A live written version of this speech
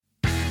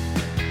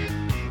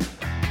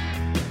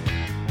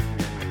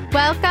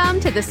Welcome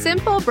to the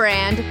Simple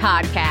Brand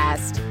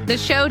Podcast, the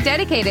show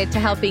dedicated to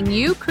helping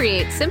you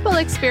create simple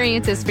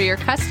experiences for your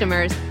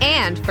customers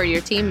and for your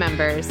team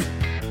members.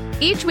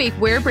 Each week,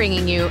 we're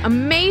bringing you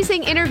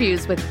amazing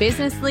interviews with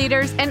business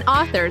leaders and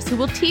authors who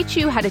will teach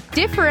you how to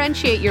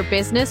differentiate your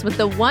business with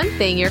the one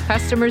thing your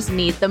customers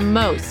need the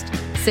most: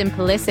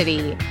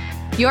 simplicity.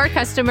 Your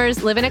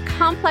customers live in a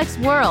complex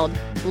world.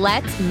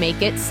 Let's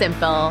make it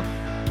simple.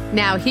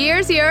 Now,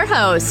 here's your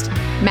host,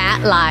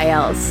 Matt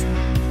Lyles.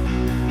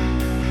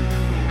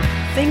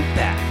 Think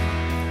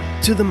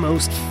back to the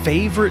most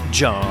favorite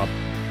job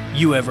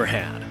you ever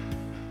had.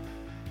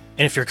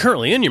 And if you're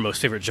currently in your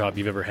most favorite job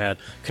you've ever had,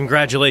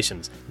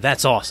 congratulations,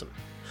 that's awesome.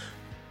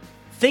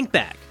 Think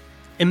back.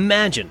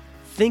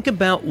 Think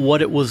about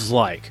what it was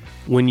like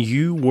when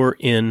you were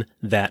in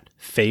that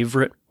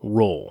favorite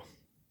role.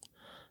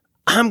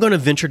 I'm going to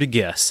venture to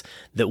guess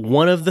that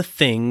one of the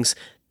things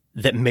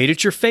that made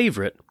it your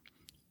favorite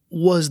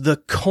was the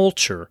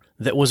culture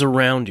that was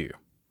around you.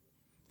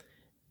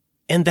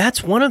 And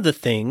that's one of the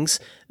things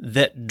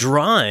that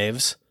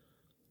drives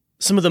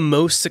some of the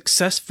most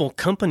successful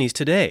companies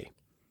today.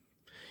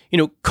 You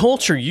know,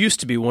 culture used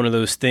to be one of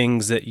those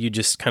things that you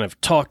just kind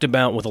of talked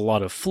about with a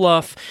lot of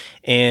fluff,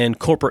 and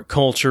corporate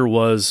culture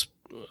was,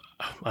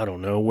 I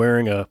don't know,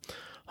 wearing a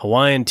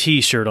Hawaiian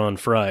t-shirt on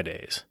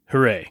Fridays.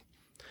 Hooray.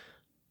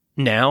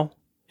 Now,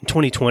 in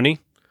 2020,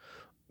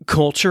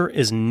 culture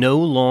is no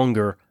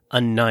longer a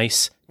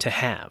nice to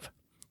have.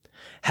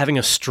 Having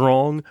a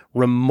strong,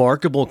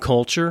 remarkable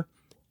culture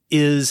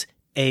is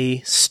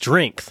a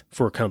strength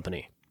for a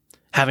company.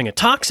 Having a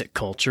toxic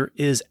culture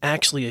is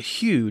actually a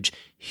huge,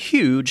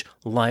 huge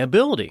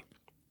liability.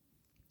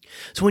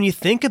 So when you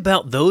think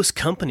about those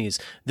companies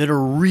that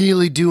are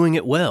really doing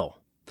it well,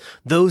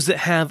 those that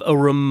have a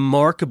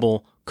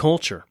remarkable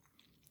culture,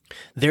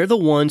 they're the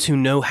ones who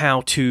know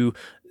how to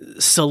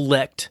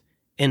select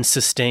and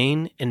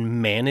sustain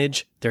and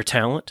manage their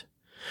talent.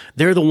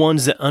 They're the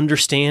ones that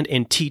understand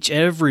and teach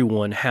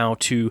everyone how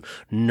to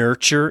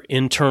nurture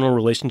internal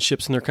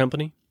relationships in their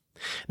company.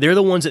 They're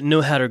the ones that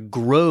know how to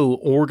grow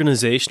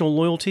organizational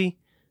loyalty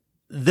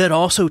that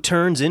also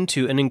turns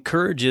into and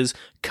encourages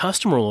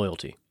customer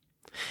loyalty.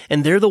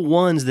 And they're the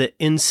ones that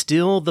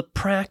instill the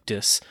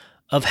practice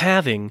of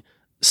having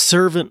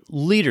servant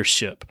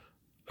leadership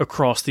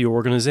across the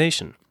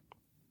organization.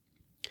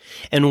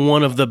 And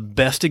one of the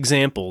best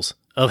examples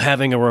of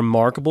having a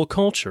remarkable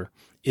culture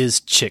is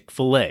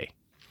Chick-fil-A.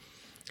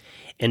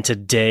 And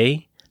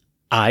today,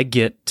 I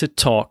get to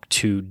talk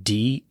to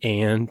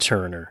Deanne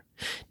Turner.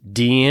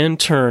 Deanne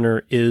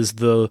Turner is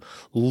the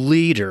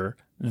leader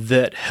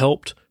that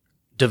helped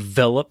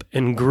develop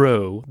and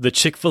grow the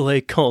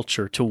Chick-fil-A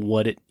culture to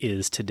what it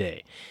is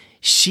today.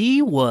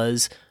 She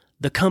was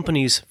the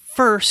company's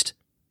first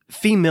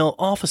female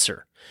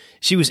officer.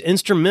 She was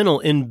instrumental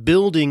in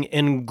building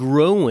and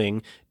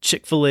growing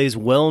Chick-fil-A's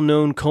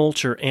well-known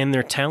culture and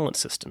their talent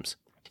systems.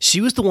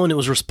 She was the one that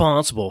was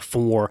responsible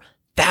for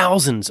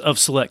thousands of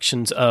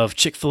selections of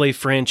Chick-fil-A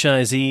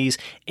franchisees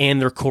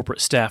and their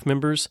corporate staff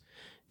members.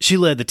 She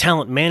led the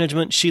talent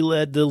management. She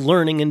led the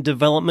learning and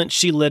development.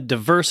 She led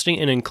diversity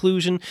and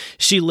inclusion.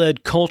 She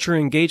led culture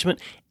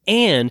engagement.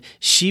 And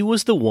she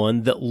was the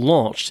one that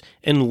launched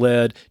and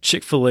led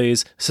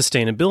Chick-fil-A's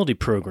sustainability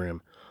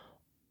program,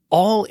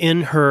 all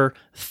in her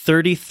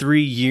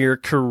 33-year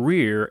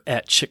career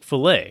at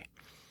Chick-fil-A.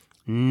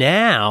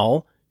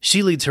 Now,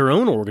 she leads her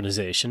own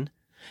organization,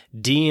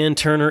 Deanne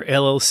Turner,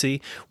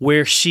 LLC,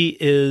 where she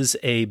is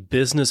a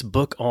business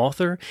book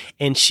author,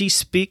 and she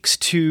speaks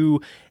to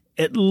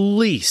at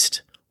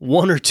least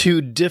one or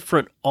two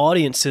different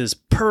audiences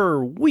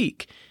per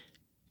week,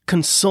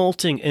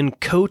 consulting and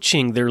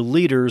coaching their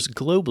leaders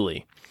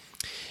globally.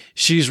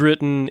 She's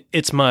written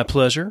It's My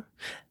Pleasure,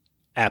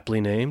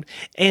 aptly named,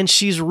 and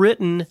she's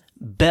written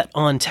Bet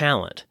on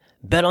Talent.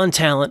 Bet on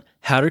Talent,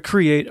 how to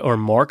create a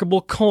remarkable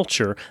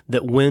culture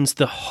that wins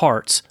the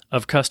hearts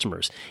of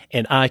customers.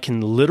 And I can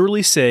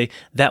literally say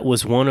that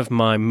was one of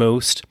my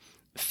most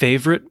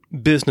favorite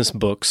business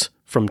books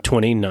from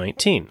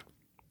 2019.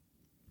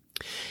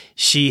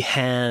 She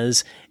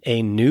has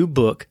a new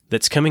book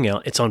that's coming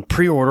out. It's on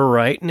pre-order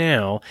right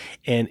now,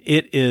 and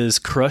it is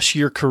Crush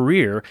Your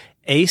Career,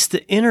 Ace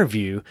the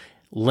Interview,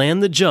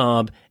 Land the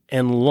Job,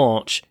 and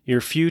Launch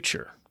Your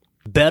Future.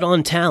 Bet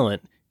on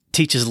Talent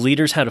teaches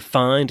leaders how to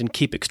find and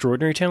keep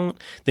extraordinary talent.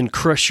 Then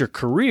Crush Your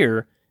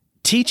Career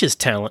teaches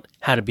talent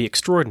how to be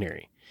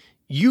extraordinary.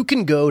 You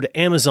can go to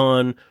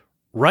Amazon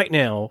right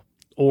now,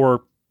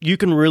 or you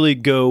can really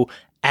go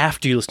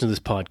after you listen to this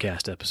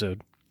podcast episode.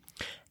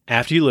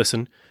 After you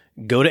listen,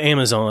 go to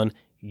Amazon,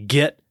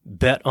 get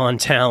Bet on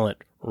Talent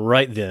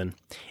right then,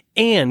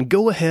 and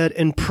go ahead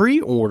and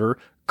pre-order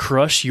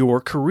Crush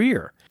Your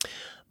Career.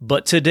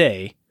 But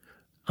today,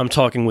 I'm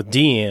talking with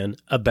Deanne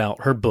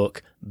about her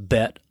book,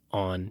 Bet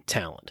on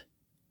Talent.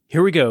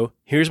 Here we go.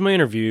 Here's my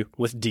interview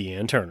with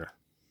Deanne Turner.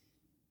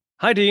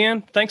 Hi,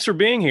 Deanne. Thanks for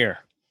being here.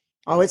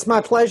 Oh, it's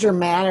my pleasure,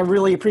 Matt. I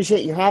really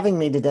appreciate you having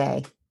me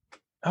today.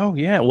 Oh,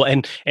 yeah. Well,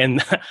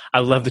 and I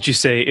love that you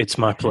say it's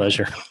my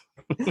pleasure.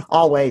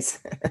 Always.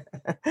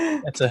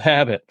 That's a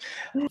habit.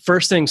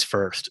 First things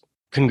first.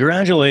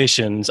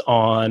 Congratulations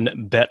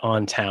on Bet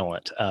on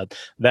Talent.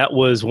 That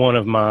was one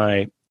of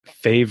my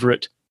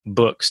favorite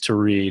books to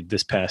read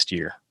this past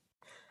year.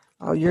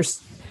 Oh,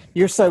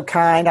 you're so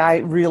kind. I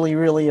really,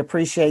 really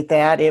appreciate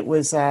that. It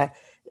was,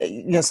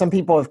 some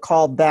people have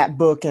called that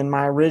book in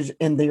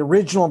the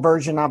original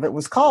version of it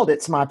was called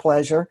 "It's My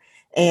Pleasure,"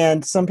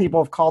 and some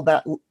people have called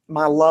that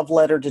my love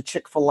letter to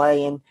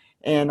Chick-fil-A,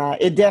 and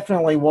it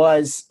definitely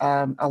was.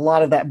 A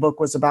lot of that book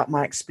was about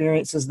my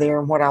experiences there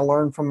and what I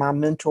learned from my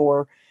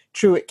mentor,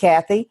 Truett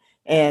Cathy.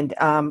 And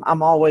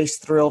I'm always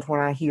thrilled when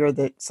I hear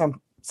that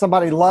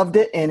somebody loved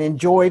it and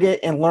enjoyed it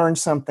and learned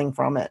something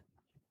from it.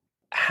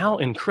 How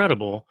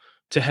incredible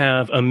to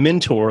have a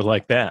mentor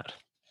like that.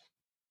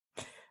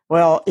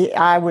 Well,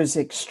 I was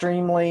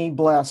extremely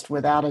blessed,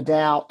 without a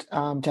doubt,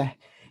 to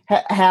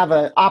have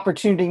an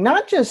opportunity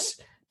not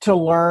just to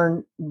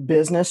learn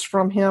business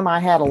from him. I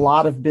had a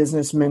lot of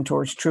business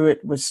mentors.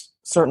 Truett was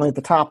certainly at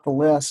the top of the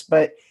list,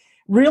 but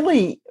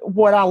really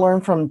what I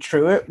learned from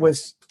Truett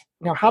was,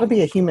 how to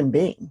be a human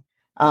being.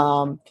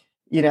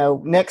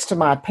 Next to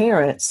my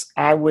parents,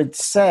 I would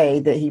say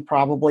that he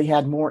probably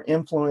had more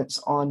influence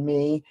on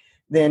me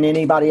than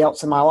anybody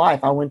else in my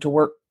life. I went to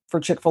work for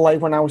Chick-fil-A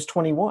when I was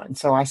 21.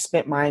 So I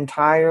spent my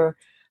entire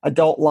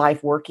adult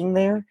life working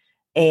there.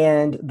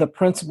 And the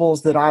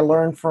principles that I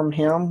learned from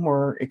him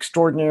were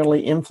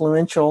extraordinarily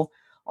influential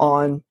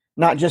on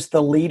not just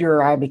the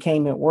leader I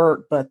became at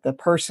work, but the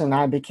person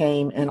I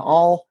became in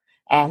all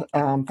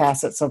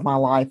facets of my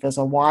life as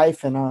a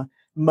wife and a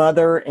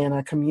mother and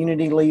a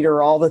community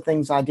leader. All the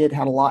things I did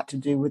had a lot to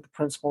do with the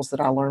principles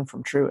that I learned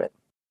from Truett.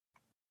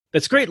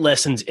 That's great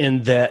lessons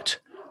in that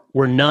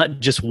we're not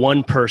just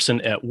one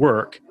person at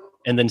work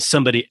and then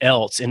somebody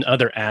else in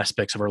other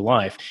aspects of our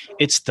life.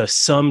 It's the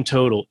sum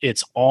total.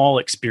 It's all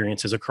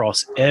experiences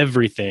across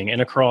everything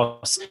and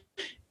across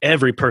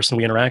every person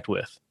we interact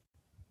with.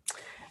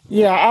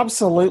 Yeah,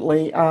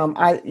 absolutely.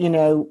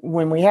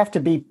 When we have to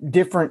be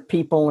different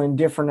people in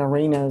different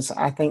arenas,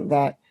 I think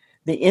that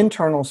the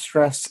internal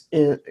stress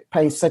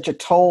pays such a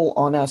toll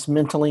on us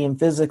mentally and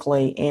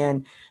physically.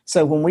 And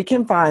so when we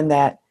can find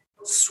that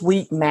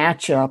sweet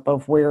matchup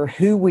of where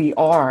who we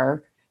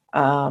are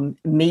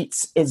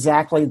meets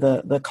exactly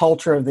the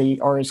culture of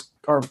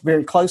or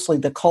very closely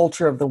the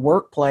culture of the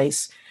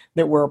workplace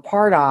that we're a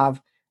part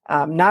of,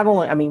 not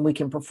only, we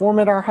can perform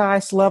at our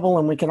highest level,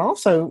 and we can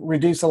also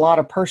reduce a lot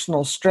of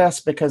personal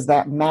stress because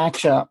that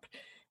matchup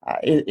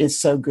is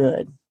so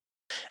good.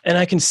 And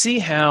I can see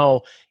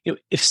how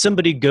if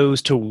somebody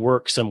goes to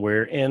work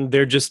somewhere and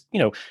they're just,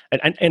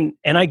 and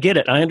I get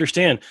it. I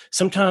understand.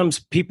 Sometimes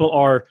people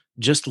are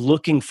just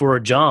looking for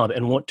a job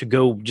and want to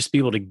go just be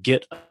able to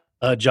get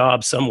a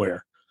job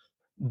somewhere.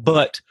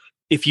 But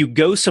if you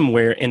go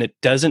somewhere and it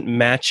doesn't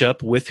match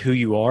up with who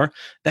you are,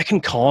 that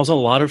can cause a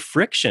lot of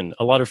friction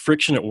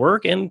at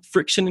work and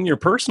friction in your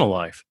personal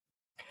life.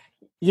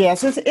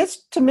 Yes, it's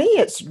to me,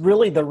 it's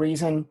really the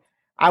reason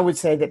I would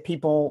say that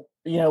people,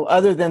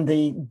 other than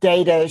the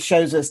data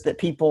shows us that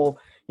people,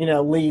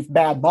 leave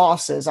bad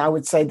bosses, I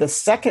would say the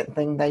second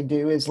thing they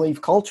do is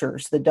leave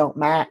cultures that don't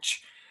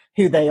match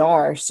who they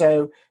are.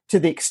 So to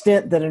the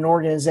extent that an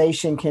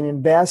organization can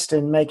invest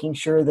in making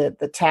sure that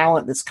the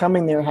talent that's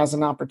coming there has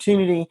an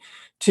opportunity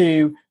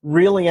to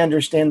really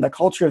understand the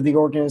culture of the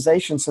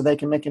organization so they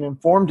can make an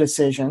informed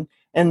decision,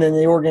 and then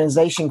the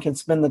organization can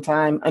spend the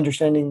time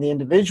understanding the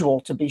individual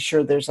to be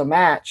sure there's a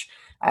match,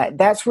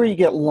 that's where you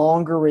get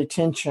longer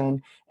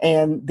retention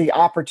and the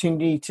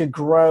opportunity to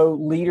grow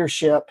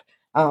leadership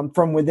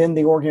from within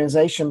the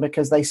organization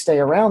because they stay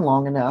around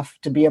long enough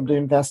to be able to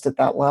invest at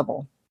that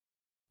level.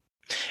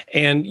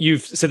 And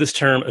you've said this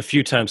term a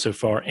few times so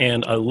far,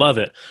 and I love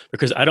it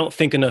because I don't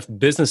think enough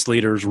business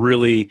leaders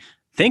really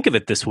think of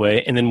it this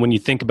way. And then when you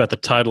think about the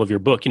title of your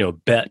book,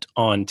 Bet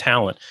on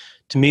Talent,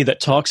 to me that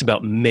talks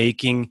about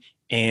making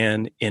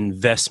an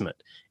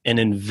investment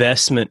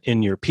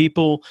in your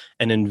people,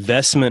 an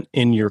investment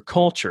in your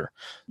culture.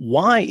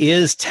 Why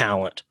is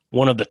talent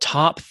one of the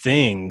top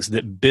things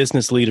that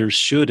business leaders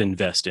should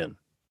invest in?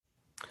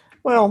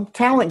 Well,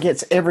 talent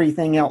gets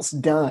everything else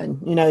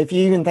done. If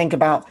you even think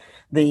about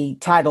the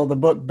title of the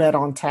book, Bet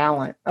on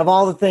Talent, of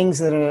all the things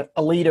that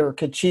a leader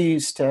could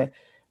choose to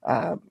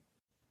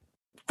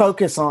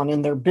focus on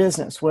in their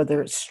business,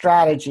 whether it's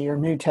strategy or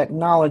new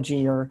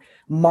technology or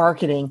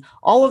marketing,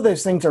 all of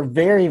those things are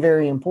very,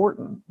 very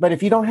important. But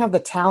if you don't have the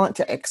talent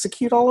to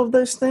execute all of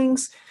those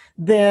things,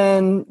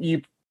 then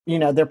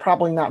they're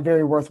probably not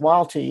very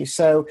worthwhile to you.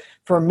 So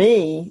for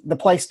me, the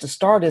place to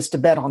start is to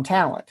bet on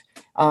talent,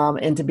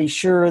 and to be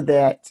sure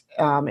that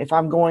if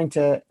I'm going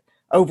to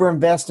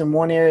overinvest in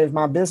one area of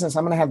my business,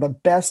 I'm going to have the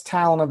best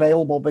talent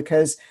available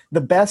because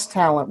the best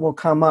talent will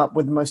come up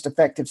with the most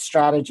effective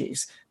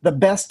strategies. The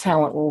best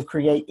talent will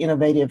create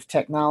innovative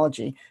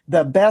technology.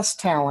 The best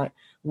talent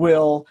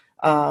will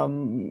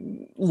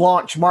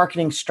launch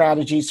marketing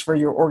strategies for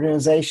your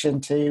organization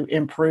to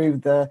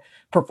improve the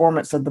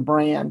performance of the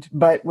brand.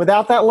 But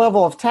without that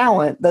level of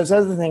talent, those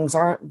other things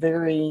aren't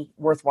very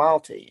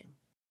worthwhile to you.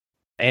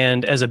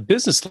 And as a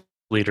business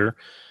leader,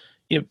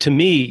 to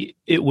me,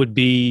 it would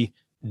be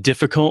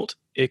difficult.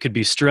 It could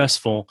be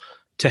stressful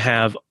to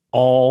have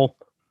all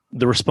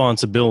the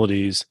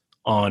responsibilities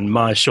on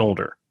my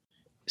shoulder.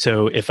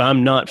 So if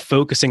I'm not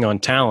focusing on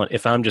talent,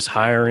 if I'm just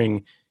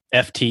hiring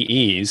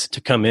FTEs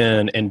to come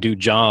in and do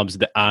jobs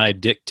that I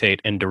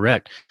dictate and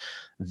direct,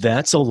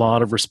 that's a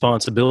lot of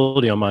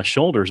responsibility on my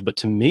shoulders. But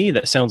to me,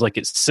 that sounds like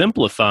it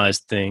simplifies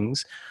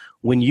things.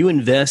 When you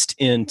invest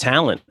in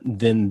talent,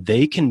 then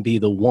they can be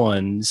the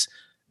ones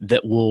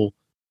that will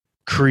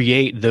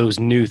create those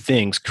new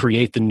things,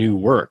 create the new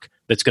work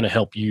that's going to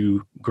help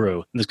you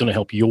grow, that's going to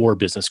help your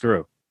business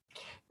grow.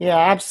 Yeah,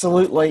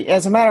 absolutely.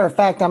 As a matter of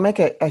fact, I make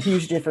a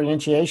huge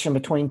differentiation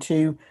between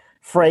two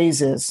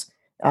phrases.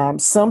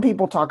 Some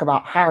people talk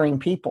about hiring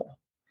people,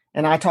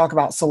 and I talk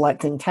about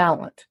selecting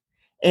talent.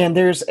 And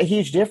there's a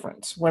huge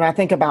difference. When I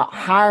think about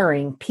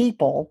hiring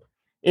people,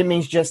 it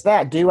means just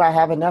that. Do I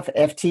have enough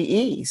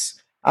FTEs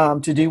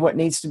to do what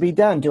needs to be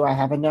done? Do I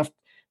have enough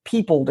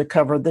people to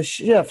cover the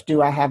shift?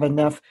 Do I have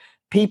enough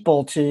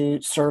people to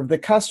serve the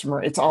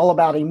customer? It's all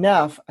about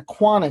enough, a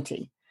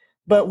quantity.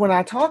 But when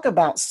I talk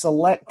about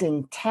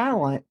selecting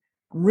talent,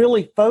 I'm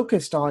really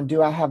focused on,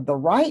 do I have the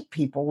right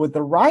people with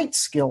the right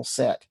skill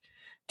set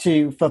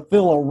to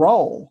fulfill a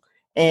role?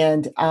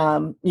 And,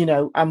 I'm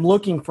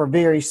looking for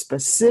very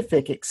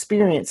specific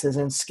experiences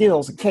and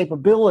skills and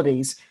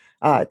capabilities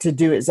to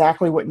do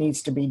exactly what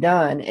needs to be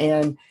done.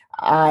 And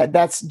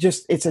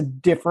it's a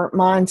different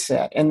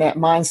mindset, and that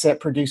mindset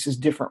produces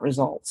different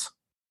results.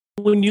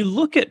 When you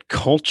look at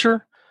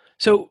culture,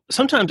 so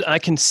sometimes I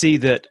can see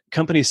that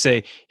companies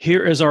say,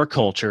 here is our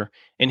culture,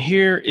 and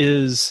here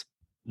is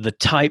the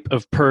type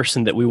of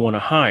person that we want to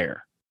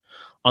hire.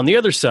 On the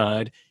other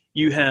side,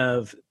 you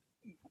have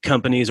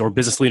companies or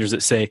business leaders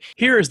that say,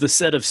 here is the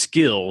set of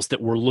skills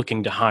that we're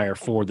looking to hire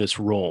for this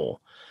role.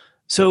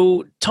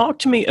 So talk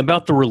to me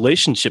about the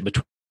relationship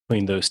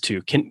between those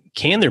two.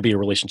 Can there be a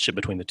relationship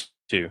between the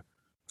two?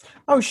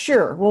 Oh,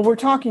 sure. Well, we're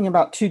talking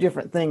about two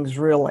different things,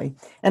 really.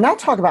 And I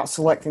talk about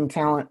selecting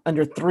talent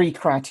under three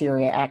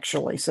criteria,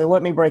 actually. So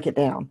let me break it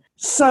down.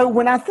 So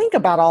when I think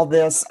about all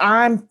this,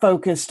 I'm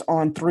focused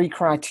on three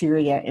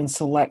criteria in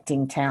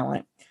selecting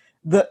talent.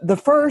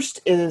 The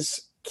first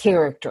is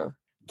character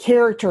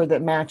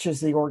that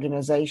matches the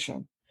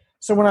organization.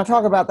 So when I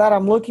talk about that,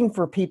 I'm looking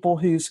for people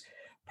whose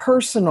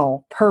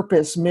personal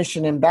purpose,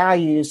 mission, and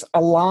values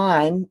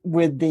align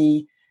with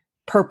the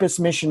purpose,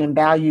 mission, and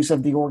values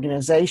of the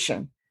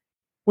organization.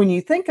 When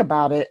you think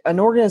about it, an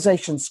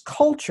organization's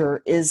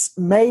culture is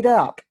made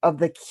up of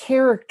the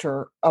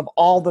character of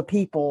all the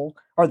people,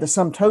 or the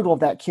sum total of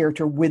that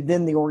character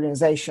within the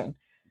organization.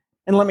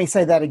 And let me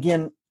say that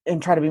again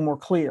and try to be more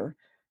clear.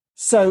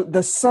 So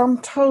the sum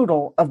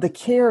total of the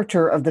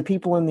character of the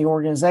people in the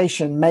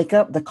organization make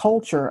up the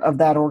culture of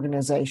that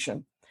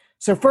organization.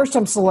 So first,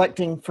 I'm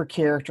selecting for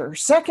character.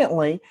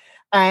 Secondly,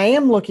 I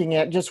am looking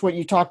at just what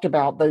you talked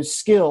about, those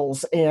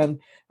skills and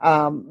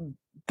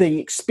the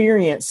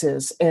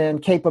experiences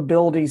and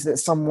capabilities that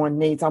someone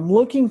needs. I'm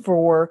looking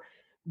for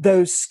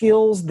those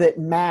skills that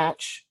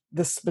match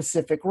the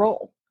specific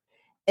role.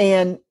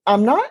 And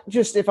I'm not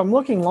just, if I'm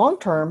looking long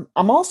term,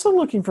 I'm also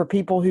looking for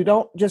people who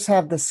don't just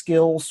have the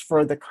skills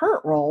for the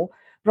current role,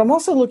 but I'm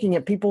also looking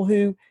at people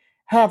who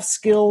have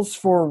skills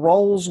for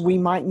roles we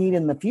might need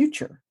in the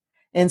future.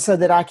 And so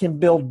that I can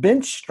build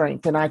bench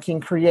strength and I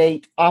can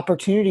create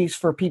opportunities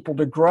for people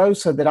to grow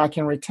so that I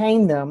can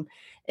retain them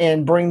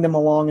and bring them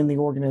along in the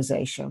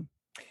organization.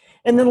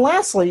 And then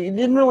lastly, you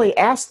didn't really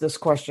ask this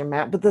question,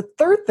 Matt, but the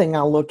third thing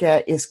I look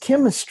at is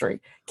chemistry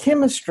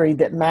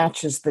that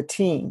matches the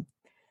team.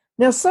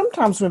 Now,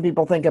 sometimes when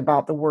people think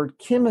about the word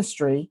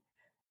chemistry,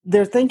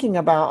 they're thinking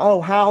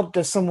about, how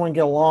does someone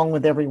get along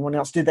with everyone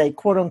else? Do they,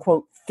 quote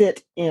unquote,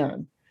 fit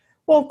in?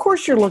 Well, of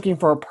course, you're looking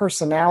for a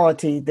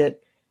personality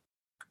that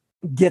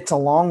gets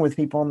along with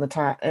people on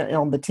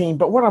the team.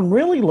 But what I'm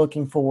really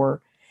looking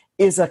for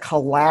is a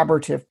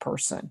collaborative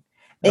person.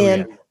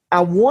 And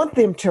I want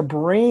them to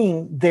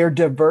bring their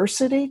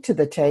diversity to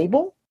the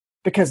table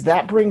because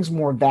that brings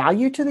more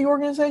value to the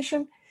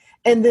organization,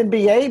 and then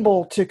be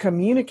able to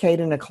communicate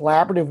in a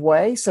collaborative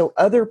way so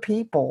other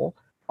people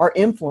are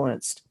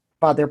influenced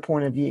by their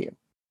point of view.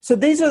 So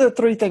these are the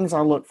three things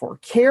I look for: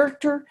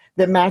 character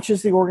that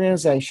matches the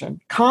organization,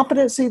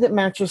 competency that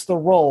matches the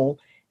role,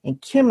 and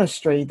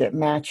chemistry that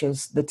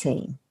matches the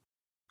team.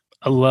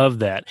 I love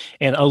that.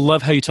 And I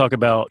love how you talk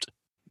about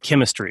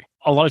chemistry.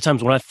 A lot of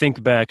times when I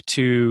think back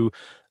to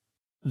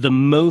the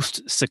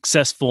most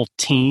successful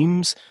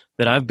teams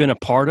that I've been a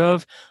part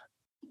of,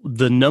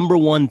 the number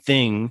one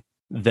thing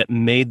that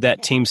made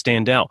that team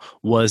stand out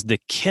was the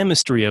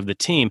chemistry of the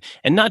team.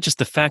 And not just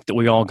the fact that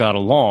we all got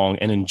along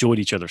and enjoyed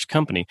each other's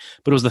company,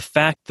 but it was the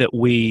fact that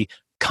we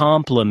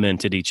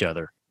complemented each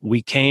other.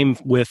 We came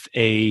with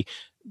a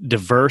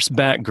diverse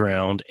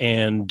background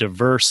and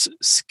diverse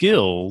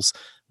skills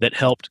that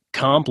helped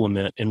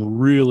complement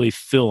and really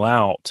fill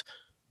out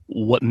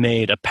what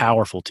made a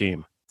powerful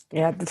team.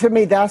 Yeah, to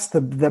me, that's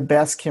the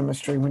best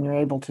chemistry, when you're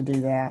able to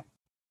do that.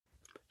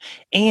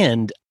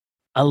 And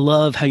I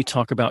love how you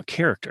talk about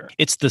character.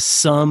 It's the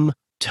sum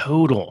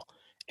total.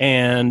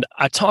 And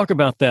I talk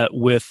about that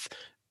with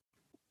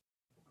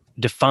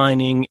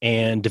defining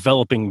and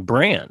developing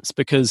brands,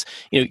 because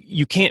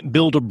you can't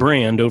build a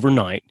brand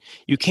overnight.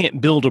 You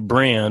can't build a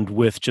brand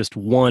with just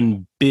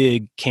one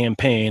big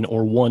campaign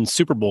or one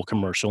Super Bowl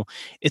commercial.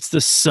 It's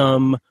the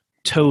sum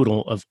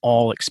total of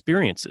all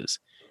experiences.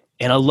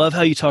 And I love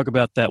how you talk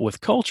about that with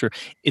culture.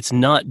 It's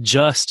not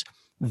just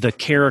the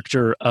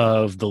character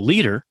of the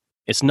leader.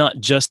 It's not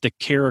just the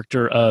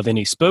character of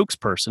any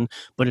spokesperson,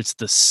 but it's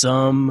the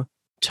sum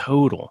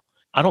total.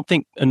 I don't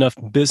think enough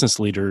business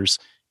leaders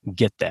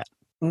get that.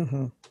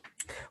 Mm-hmm.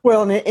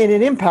 Well, and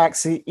it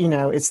impacts,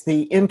 it's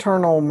the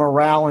internal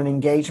morale and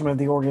engagement of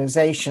the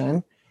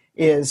organization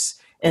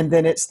and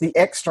then it's the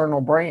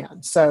external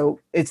brand. So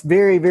it's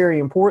very, very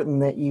important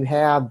that you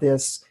have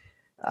this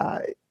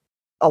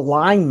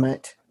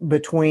alignment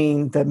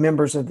between the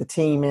members of the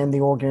team and the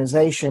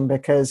organization,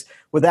 because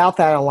without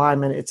that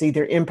alignment, it's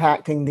either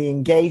impacting the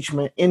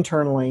engagement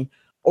internally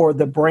or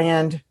the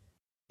brand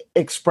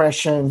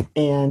expression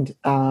and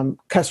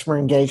customer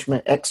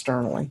engagement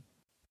externally.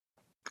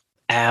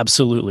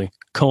 Absolutely.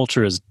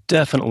 Culture is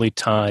definitely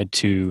tied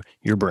to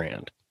your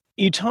brand.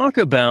 You talk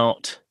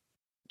about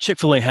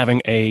Chick-fil-A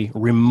having a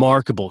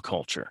remarkable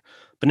culture,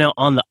 but now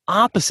on the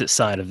opposite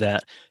side of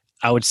that,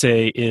 I would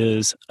say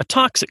is a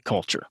toxic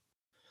culture.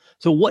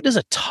 So what does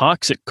a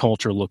toxic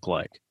culture look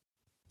like?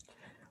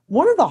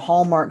 One of the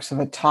hallmarks of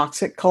a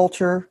toxic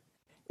culture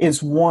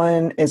is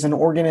an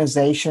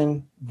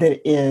organization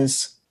that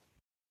is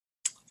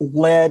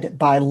led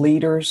by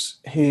leaders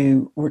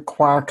who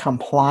require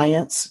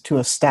compliance to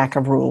a stack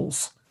of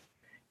rules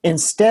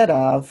instead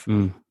of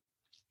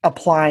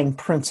applying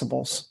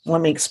principles. Let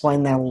me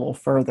explain that a little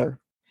further.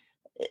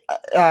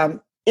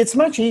 It's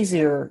much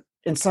easier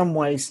in some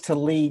ways to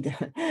lead,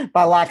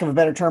 by lack of a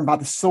better term, by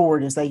the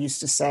sword, as they used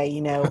to say,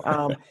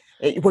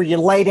 where you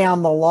lay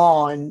down the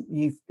law and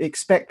you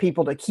expect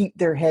people to keep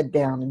their head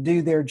down and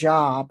do their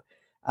job,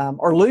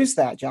 or lose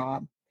that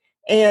job.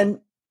 And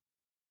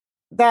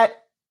that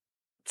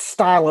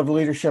style of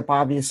leadership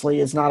obviously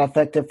is not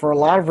effective for a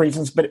lot of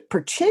reasons, but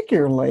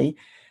particularly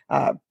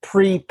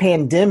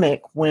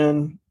pre-pandemic,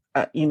 when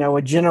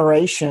a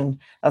generation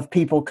of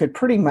people could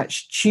pretty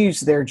much choose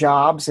their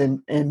jobs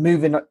and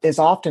move in as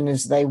often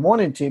as they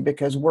wanted to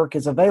because work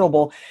is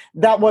available.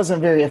 That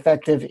wasn't very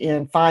effective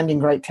in finding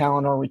great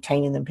talent or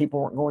retaining them. People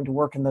weren't going to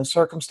work in those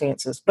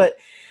circumstances. But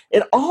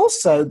it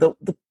also,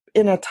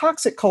 in a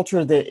toxic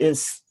culture that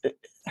is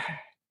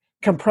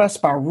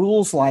compressed by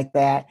rules like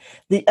that,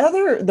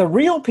 the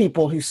real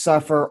people who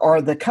suffer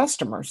are the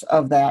customers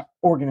of that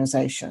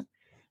organization,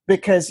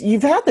 because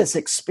you've had this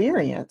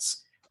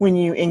experience when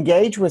you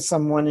engage with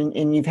someone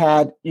and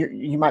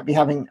you might be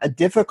having a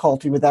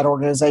difficulty with that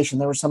organization.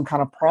 There was some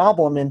kind of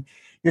problem and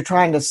you're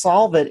trying to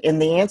solve it. And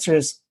the answer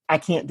is, I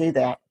can't do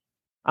that.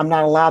 I'm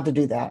not allowed to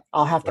do that.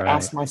 I'll have to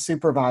ask my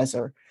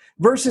supervisor.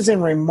 Versus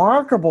in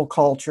remarkable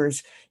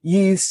cultures,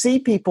 you see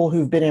people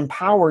who've been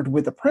empowered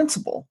with a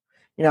principle.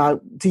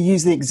 To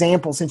use the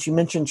example, since you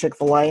mentioned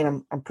Chick-fil-A,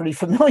 and I'm pretty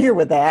familiar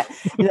with that,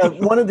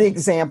 one of the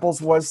examples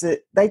was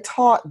that they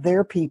taught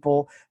their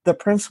people the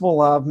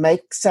principle of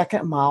make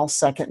second mile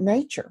second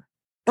nature.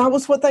 That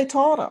was what they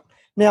taught them.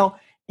 Now,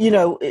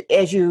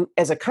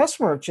 as a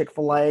customer of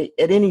Chick-fil-A,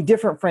 at any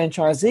different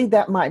franchisee,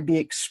 that might be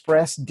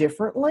expressed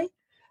differently.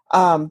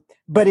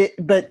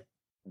 But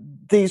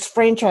these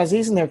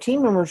franchisees and their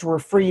team members were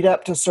freed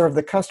up to serve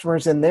the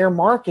customers in their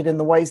market in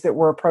the ways that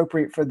were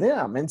appropriate for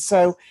them. And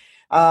so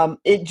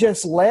it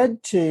just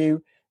led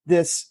to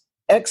this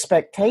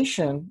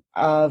expectation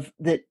of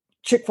that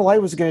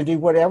Chick-fil-A was going to do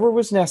whatever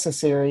was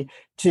necessary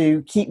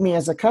to keep me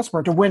as a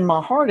customer, to win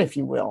my heart, if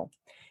you will.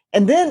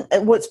 And then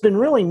what's been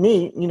really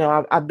neat,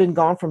 I've been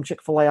gone from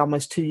Chick-fil-A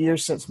almost 2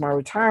 years since my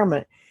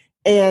retirement.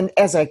 And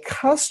as a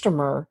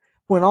customer,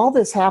 when all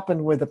this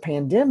happened with the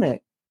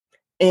pandemic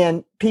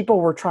and people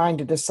were trying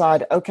to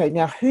decide, okay,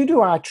 now who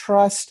do I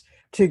trust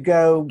to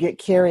go get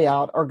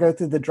carryout or go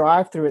through the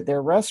drive-thru at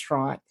their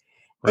restaurant?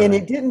 Right. And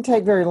it didn't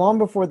take very long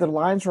before the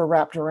lines were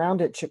wrapped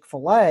around at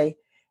Chick-fil-A.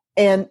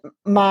 And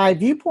my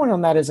viewpoint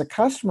on that as a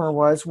customer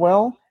was,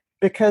 well,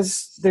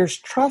 because there's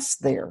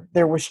trust there.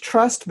 There was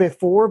trust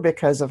before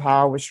because of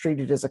how I was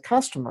treated as a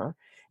customer.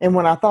 And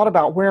when I thought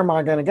about where am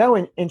I going to go,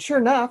 and sure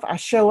enough, I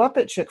show up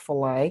at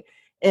Chick-fil-A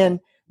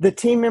and the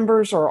team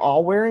members are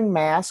all wearing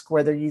masks,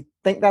 whether you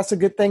think that's a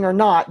good thing or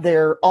not,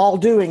 they're all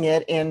doing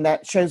it. And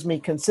that shows me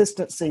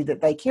consistency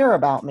that they care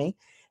about me.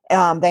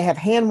 They have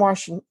hand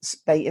washing.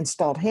 They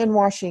installed hand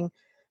washing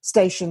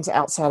stations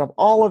outside of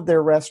all of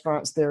their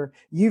restaurants. They're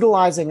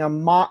utilizing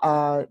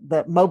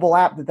the mobile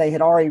app that they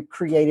had already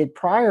created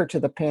prior to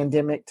the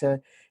pandemic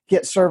to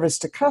get service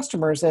to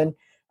customers. And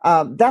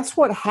that's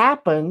what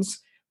happens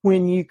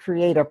when you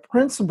create a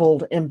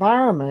principled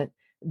environment.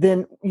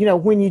 Then,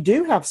 when you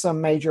do have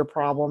some major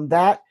problem,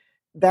 that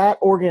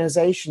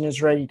organization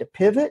is ready to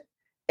pivot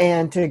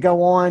and to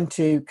go on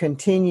to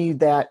continue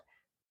that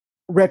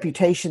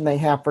reputation they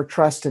have for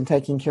trust and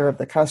taking care of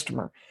the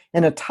customer.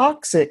 In a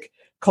toxic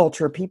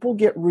culture, people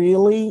get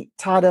really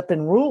tied up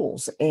in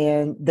rules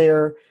and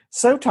they're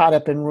so tied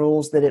up in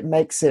rules that it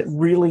makes it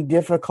really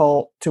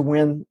difficult to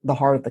win the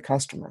heart of the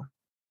customer.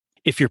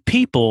 If your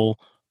people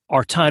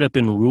are tied up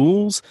in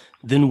rules,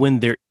 then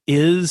when there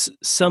is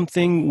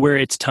something where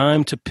it's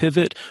time to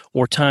pivot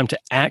or time to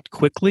act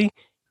quickly,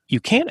 you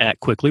can't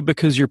act quickly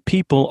because your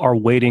people are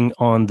waiting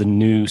on the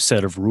new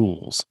set of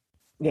rules.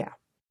 Yeah,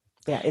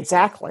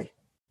 exactly.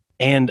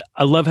 And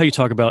I love how you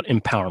talk about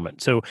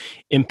empowerment. So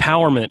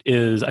empowerment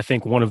is, I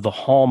think, one of the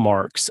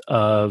hallmarks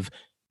of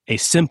a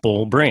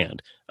simple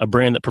brand, a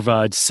brand that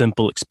provides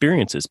simple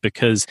experiences,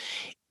 because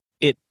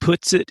it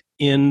puts it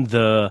in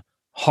the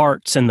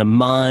hearts and the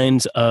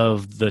minds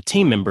of the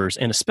team members,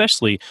 and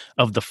especially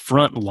of the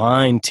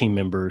frontline team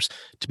members,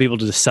 to be able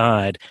to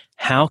decide,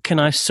 how can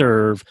I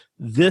serve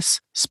this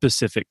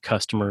specific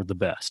customer the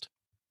best?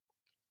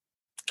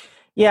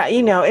 Yeah,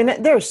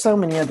 and there's so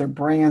many other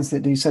brands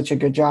that do such a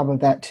good job of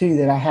that too,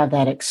 that I have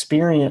that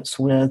experience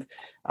with.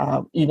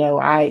 I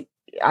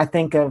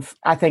think of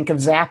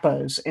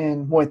Zappos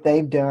and what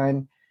they've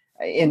done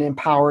in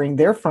empowering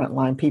their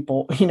frontline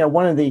people.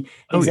 One of the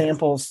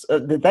examples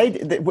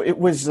it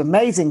was an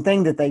amazing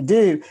thing that they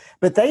do,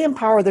 but they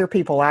empower their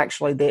people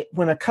actually, that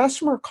when a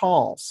customer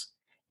calls,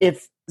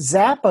 if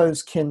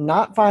Zappos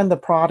cannot find the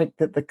product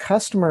that the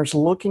customer is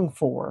looking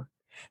for,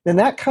 then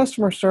that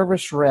customer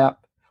service rep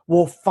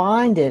will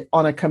find it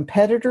on a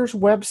competitor's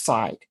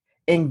website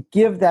and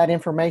give that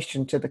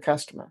information to the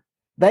customer.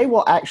 They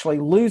will actually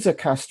lose a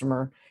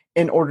customer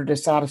in order to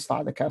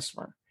satisfy the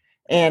customer.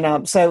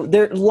 And so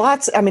there are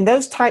lots,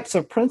 those types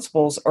of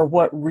principles are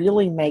what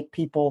really make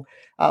people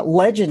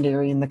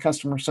legendary in the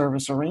customer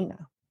service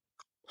arena.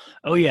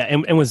 Oh, yeah.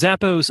 And with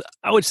Zappos,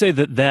 I would say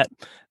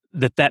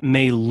that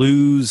may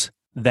lose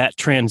that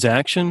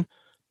transaction,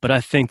 but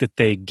I think that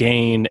they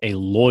gain a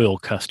loyal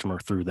customer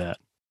through that.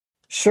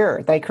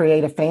 Sure. They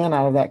create a fan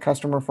out of that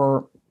customer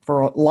for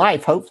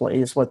life,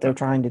 hopefully, is what they're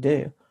trying to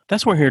do.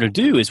 That's what we're here to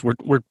do, is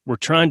we're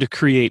trying to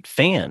create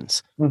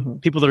fans,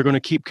 people that are going to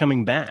keep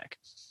coming back.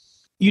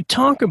 You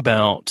talk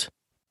about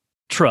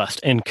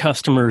trust and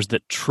customers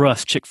that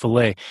trust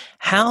Chick-fil-A.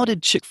 How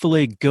did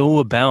Chick-fil-A go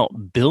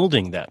about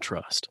building that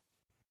trust?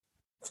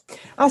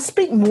 I'll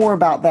speak more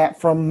about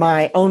that from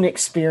my own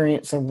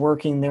experience of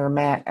working there,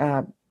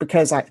 Matt,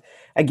 because I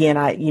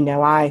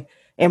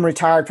am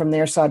retired from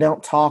there, so I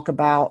don't talk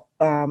about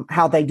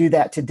how they do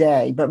that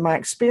today. But my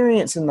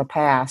experience in the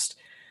past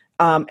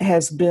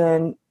has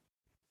been,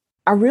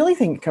 I really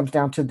think it comes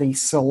down to the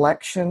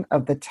selection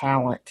of the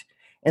talent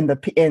and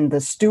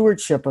the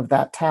stewardship of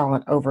that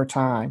talent over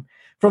time.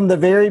 From the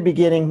very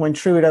beginning, when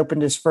Truett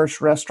opened his first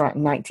restaurant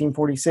in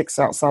 1946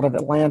 outside of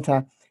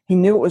Atlanta, he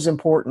knew it was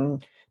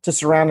important to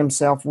surround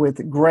himself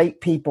with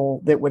great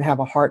people that would have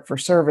a heart for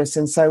service.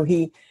 And so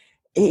he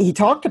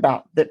talked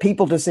about that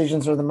people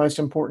decisions are the most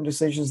important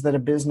decisions that a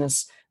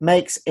business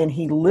makes. And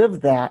he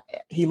lived that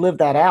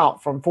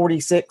out from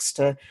 46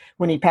 to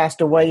when he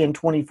passed away in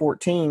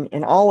 2014,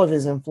 and all of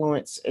his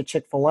influence at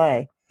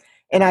Chick-fil-A.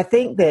 And I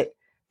think that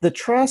the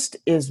trust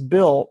is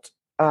built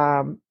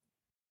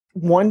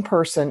one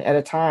person at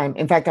a time.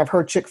 In fact, I've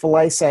heard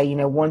Chick-fil-A say,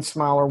 one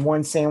smile or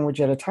one sandwich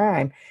at a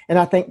time. And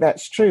I think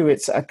that's true.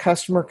 It's a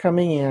customer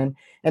coming in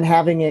and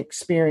having an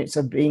experience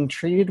of being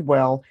treated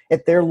well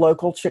at their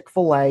local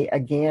Chick-fil-A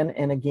again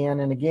and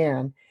again and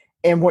again.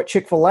 And what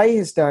Chick-fil-A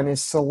has done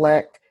is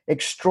select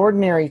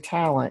extraordinary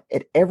talent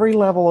at every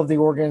level of the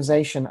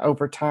organization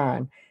over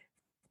time,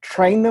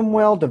 train them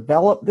well,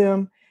 develop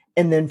them,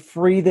 and then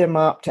free them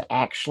up to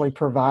actually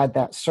provide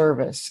that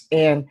service.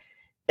 And,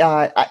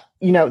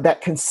 that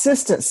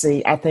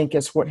consistency, I think,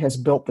 is what has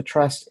built the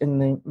trust in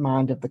the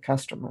mind of the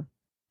customer.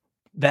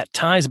 That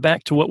ties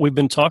back to what we've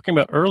been talking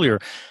about earlier,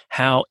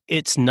 how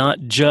it's not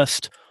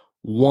just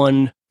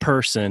one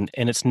person,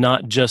 and it's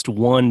not just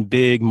one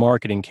big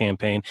marketing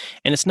campaign,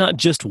 and it's not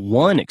just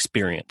one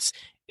experience.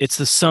 It's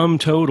the sum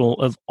total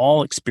of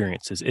all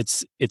experiences.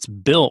 It's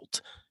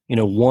built,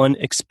 one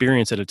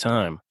experience at a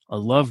time. I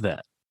love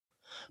that.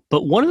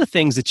 But one of the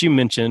things that you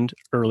mentioned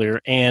earlier,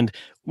 and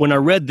when I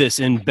read this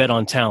in Bet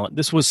on Talent,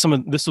 this was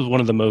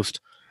one of the most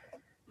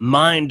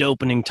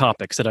mind-opening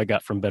topics that I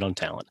got from Bet on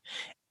Talent.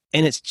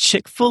 And it's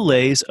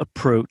Chick-fil-A's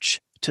approach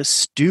to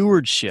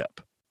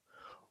stewardship.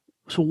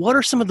 So what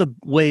are some of the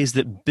ways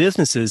that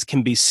businesses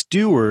can be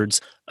stewards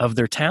of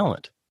their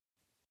talent?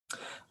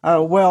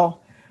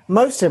 Well,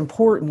 most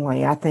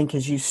importantly, I think,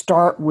 is you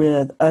start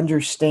with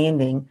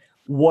understanding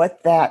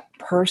what that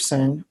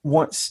person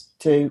wants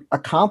to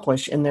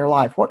accomplish in their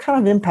life. What kind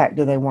of impact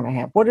do they want to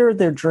have? What are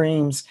their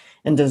dreams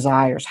and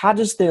desires? How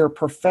does their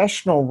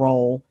professional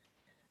role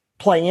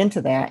play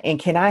into that? And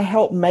can I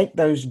help make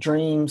those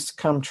dreams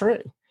come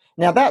true?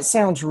 Now, that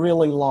sounds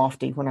really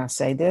lofty when I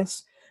say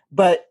this,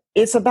 but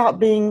it's about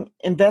being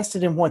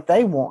invested in what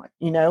they want.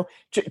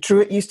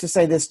 Truett used to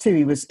say this too.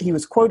 He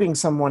was quoting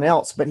someone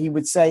else, but he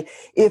would say,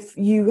 if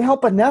you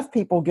help enough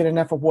people get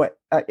enough of what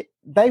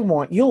they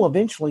want, you'll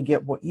eventually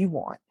get what you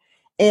want.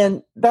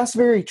 And that's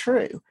very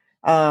true.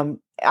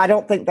 I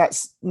don't think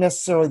that's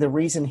necessarily the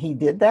reason he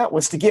did that,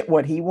 was to get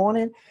what he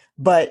wanted,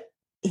 but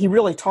he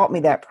really taught me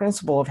that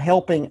principle of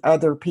helping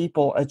other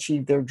people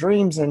achieve their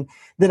dreams. And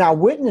then I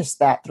witnessed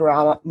that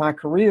throughout my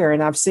career.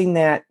 And I've seen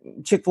that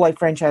Chick-fil-A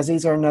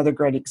franchisees are another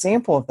great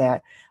example of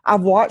that.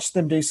 I've watched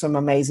them do some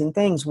amazing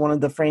things. One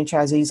of the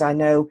franchisees I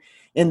know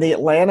in the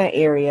Atlanta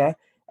area,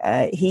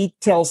 he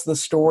tells the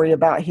story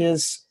about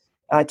his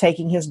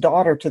taking his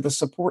daughter to the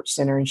support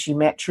center, and she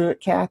met Truett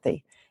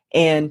Cathy.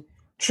 And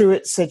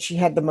Truett said she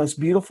had the most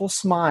beautiful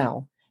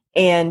smile.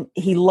 And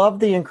he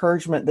loved the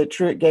encouragement that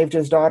Truett gave to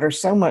his daughter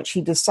so much,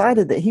 he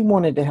decided that he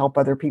wanted to help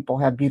other people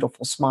have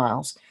beautiful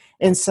smiles.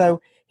 And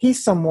so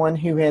he's someone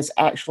who has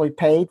actually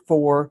paid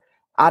for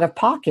out of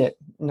pocket,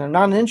 not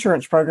an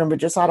insurance program, but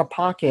just out of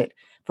pocket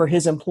for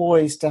his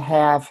employees to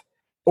have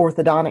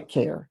orthodontic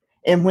care.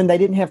 And when they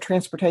didn't have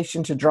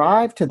transportation to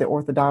drive to the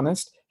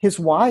orthodontist,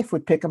 his wife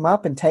would pick them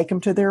up and take them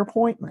to their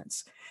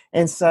appointments.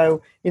 And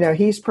so,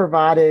 he's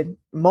provided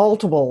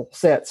multiple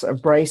sets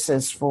of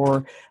braces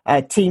for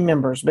team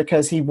members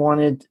because he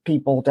wanted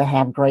people to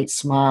have great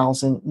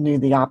smiles and knew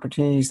the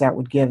opportunities that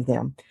would give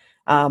them.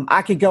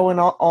 I could go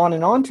on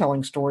and on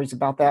telling stories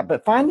about that,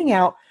 but finding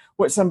out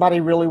what somebody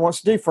really wants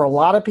to do. For a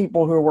lot of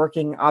people who are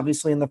working,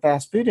 obviously, in the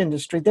fast food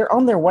industry, they're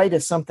on their way to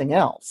something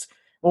else.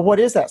 Well, what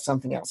is that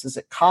something else? Is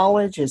it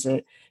college? Is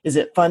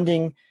it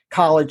funding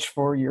college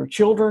for your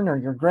children or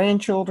your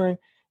grandchildren?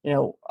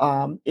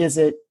 Is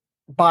it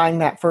buying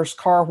that first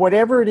car,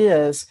 whatever it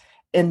is,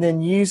 and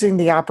then using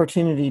the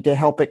opportunity to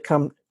help it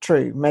come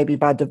true, maybe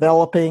by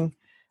developing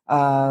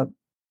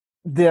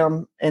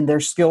them and their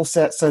skill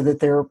set so that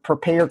they're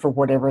prepared for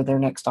whatever their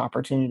next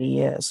opportunity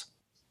is.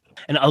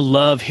 And I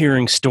love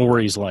hearing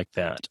stories like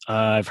that.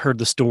 I've heard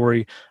the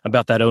story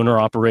about that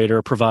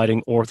owner-operator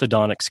providing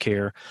orthodontics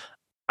care.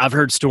 I've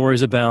heard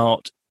stories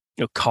about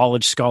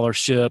college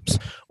scholarships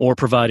or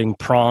providing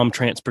prom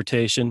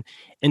transportation.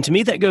 And to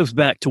me, that goes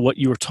back to what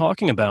you were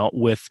talking about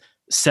with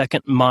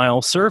second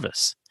mile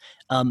service.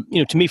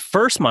 To me,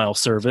 first mile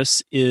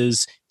service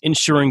is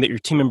ensuring that your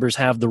team members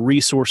have the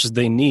resources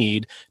they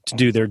need to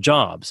do their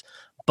jobs.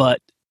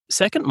 But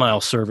second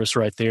mile service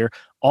right there,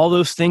 all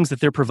those things that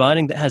they're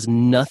providing that has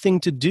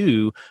nothing to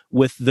do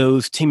with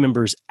those team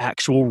members'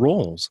 actual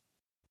roles.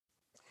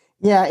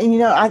 Yeah,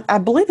 and I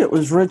believe it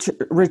was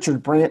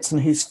Richard Branson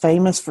who's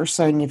famous for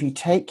saying, if you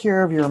take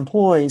care of your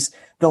employees,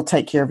 they'll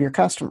take care of your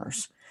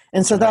customers.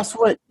 And so that's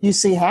what you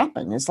see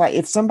happen. It's like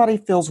if somebody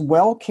feels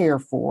well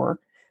cared for,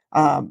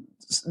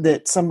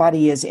 that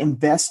somebody is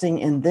investing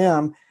in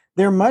them,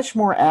 they're much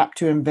more apt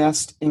to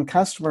invest in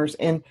customers.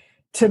 And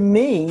to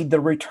me, the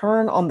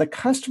return on the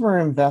customer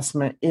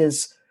investment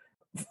is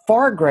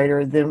far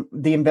greater than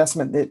the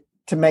investment that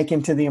to make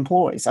into the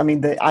employees. I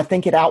mean, I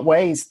think it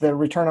outweighs the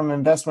return on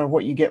investment of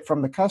what you get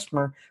from the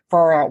customer,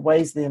 far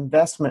outweighs the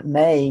investment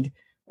made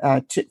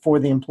for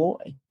the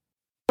employee.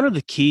 One of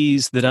the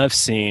keys that I've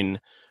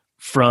seen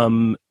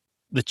from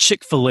the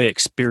Chick-fil-A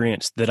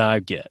experience that I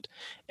get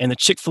and the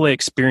Chick-fil-A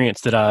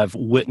experience that I've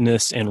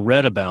witnessed and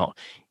read about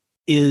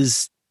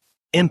is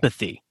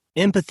empathy.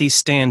 Empathy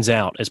stands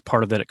out as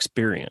part of that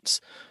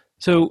experience.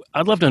 So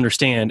I'd love to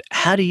understand,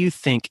 how do you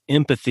think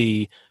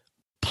empathy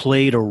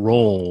played a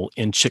role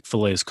in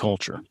Chick-fil-A's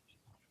culture?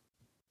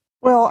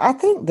 Well, I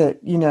think that,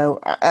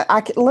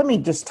 let me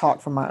just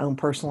talk from my own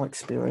personal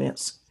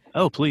experience.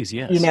 Oh, please,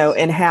 yes.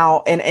 And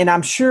how, and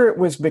I'm sure it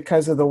was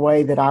because of the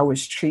way that I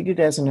was treated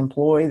as an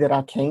employee that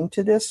I came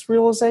to this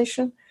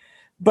realization.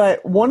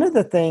 But one of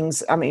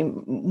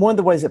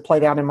the ways it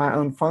played out in my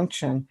own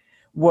function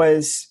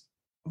was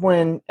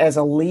when, as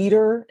a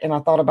leader, and I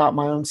thought about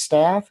my own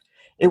staff,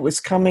 it was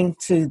coming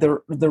to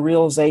the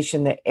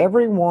realization that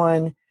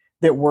everyone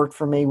that worked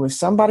for me was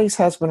somebody's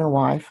husband or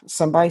wife,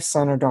 somebody's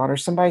son or daughter,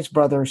 somebody's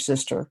brother or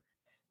sister.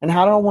 And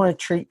how do I want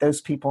to treat those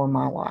people in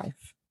my life?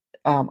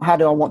 How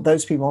do I want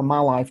those people in my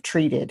life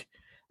treated?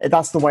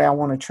 That's the way I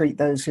want to treat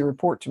those who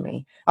report to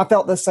me. I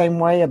felt the same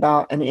way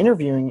about an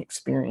interviewing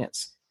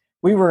experience.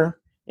 We were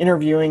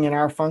interviewing in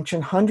our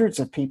function hundreds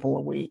of people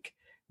a week.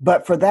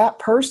 But for that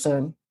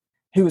person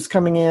who was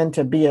coming in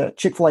to be a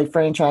Chick-fil-A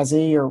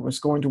franchisee or was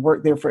going to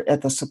work there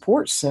at the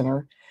support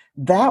center,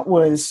 that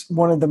was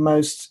one of the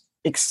most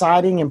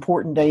exciting,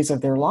 important days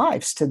of their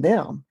lives to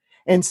them.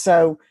 And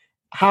so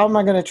how am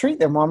I going to treat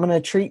them? Well, I'm going to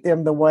treat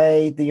them the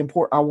way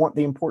I want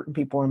the important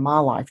people in my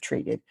life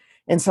treated.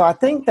 And so I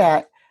think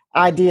that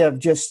idea of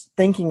just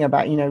thinking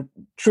about,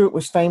 Truett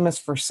was famous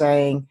for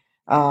saying,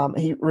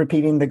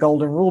 repeating the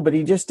golden rule, but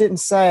he just didn't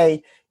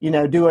say,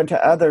 do unto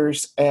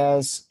others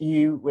as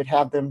you would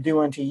have them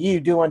do unto you,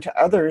 do unto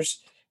others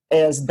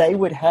as they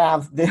would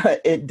have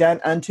it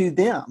done unto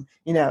them.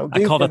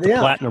 I call that the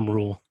platinum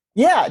rule.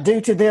 Yeah, do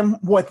to them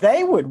what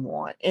they would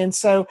want. And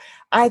so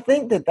I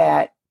think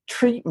that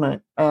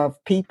treatment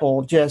of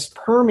people just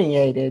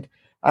permeated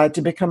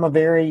to become a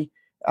very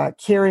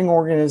caring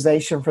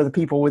organization for the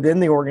people within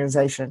the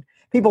organization.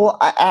 People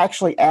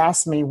actually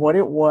asked me what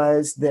it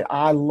was that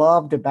I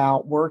loved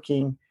about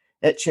working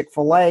at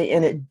Chick-fil-A,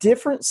 and at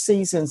different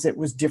seasons, it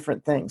was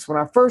different things. When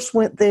I first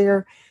went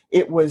there,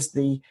 it was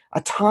the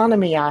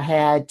autonomy I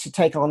had to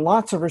take on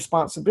lots of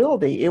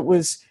responsibility. It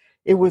was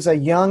a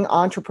young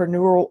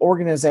entrepreneurial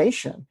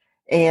organization.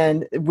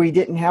 and we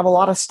didn't have a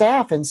lot of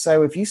staff. And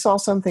so if you saw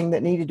something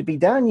that needed to be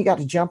done, you got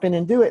to jump in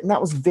and do it. And that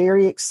was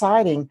very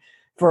exciting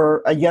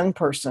for a young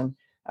person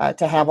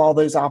to have all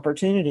those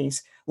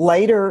opportunities.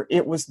 Later,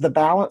 it was the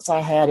balance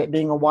I had at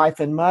being a wife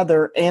and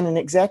mother and an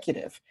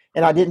executive.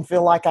 And I didn't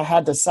feel like I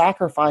had to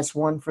sacrifice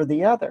one for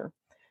the other.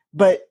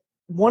 But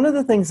one of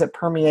the things that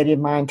permeated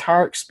my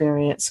entire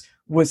experience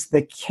was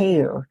the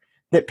care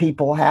that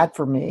people had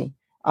for me.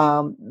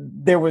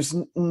 There was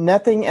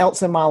nothing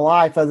else in my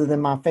life other than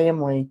my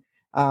family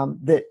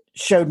that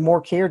showed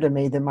more care to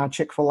me than my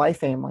Chick-fil-A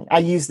family. I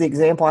use the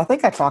example, I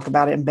think I talk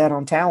about it in Bet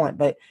on Talent,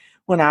 but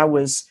when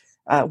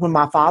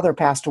my father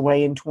passed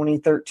away in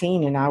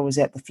 2013 and I was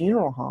at the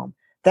funeral home,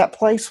 that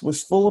place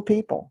was full of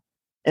people,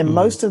 and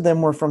most of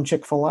them were from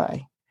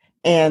Chick-fil-A.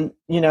 And,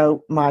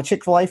 my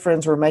Chick-fil-A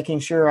friends were making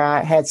sure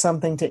I had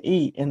something to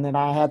eat and that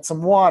I had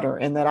some water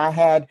and that I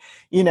had,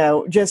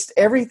 just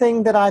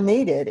everything that I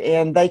needed.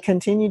 And they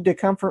continued to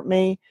comfort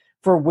me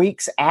for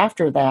weeks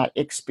after that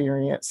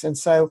experience. And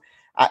so,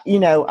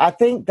 I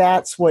think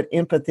that's what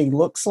empathy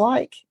looks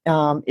like,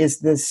 is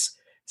this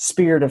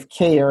spirit of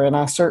care. And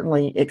I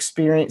certainly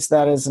experienced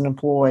that as an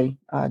employee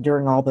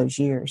during all those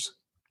years.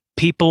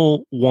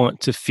 People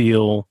want to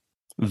feel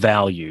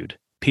valued.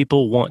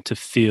 People want to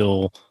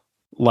feel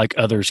like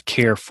others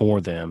care for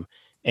them.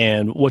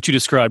 And what you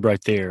described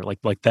right there,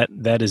 like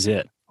that is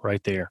it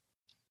right there.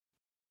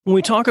 When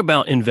we talk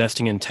about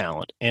investing in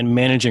talent and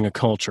managing a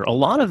culture, a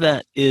lot of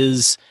that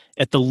is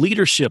at the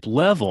leadership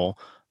level,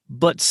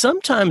 but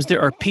sometimes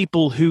there are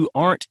people who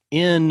aren't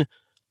in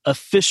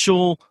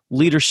official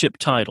leadership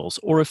titles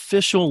or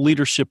official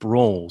leadership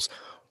roles.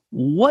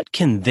 What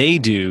can they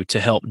do to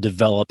help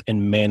develop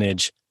and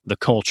manage the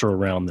culture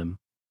around them?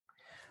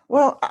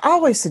 Well, I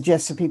always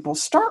suggest to people,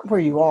 start where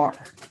you are.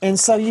 And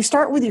so you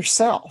start with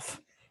yourself.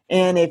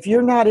 And if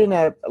you're not in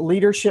a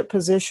leadership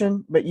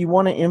position, but you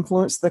want to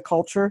influence the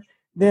culture,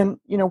 then,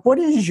 what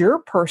is your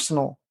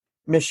personal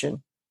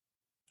mission?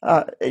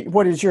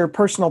 What is your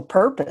personal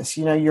purpose?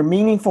 Your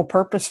meaningful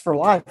purpose for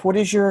life. What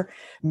is your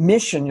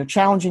mission, your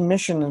challenging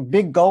mission and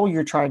big goal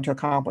you're trying to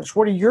accomplish?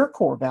 What are your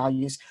core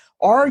values?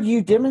 Are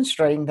you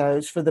demonstrating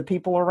those for the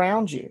people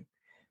around you?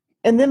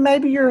 And then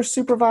maybe you're a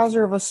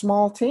supervisor of a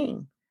small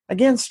team.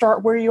 Again,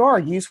 start where you are,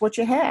 use what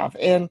you have.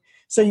 And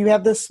so you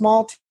have this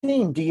small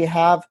team. Do you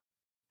have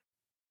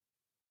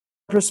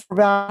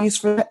values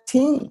for that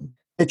team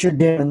that you're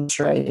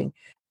demonstrating,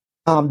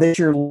 that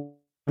you're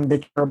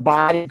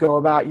abiding, go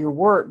about your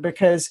work?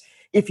 Because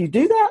if you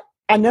do that,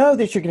 I know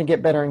that you're going to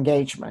get better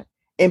engagement,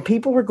 and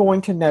people are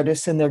going to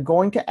notice, and they're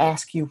going to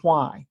ask you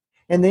why.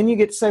 And then you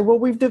get to say, well,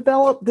 we've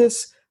developed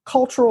this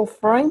cultural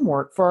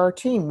framework for our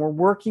team. We're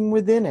working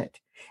within it.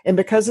 And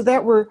because of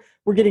that, we're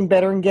getting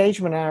better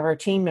engagement out of our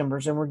team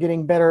members, and we're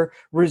getting better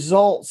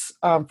results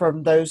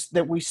from those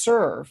that we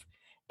serve.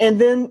 And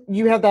then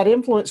you have that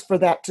influence for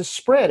that to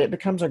spread. It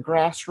becomes a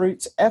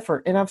grassroots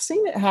effort. And I've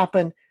seen it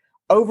happen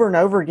over and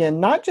over again,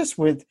 not just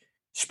with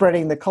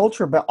spreading the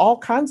culture, but all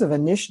kinds of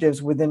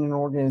initiatives within an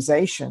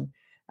organization.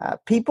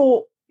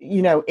 People,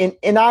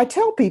 and I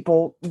tell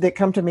people that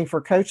come to me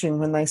for coaching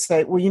when they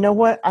say, well, you know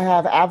what? I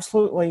have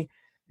absolutely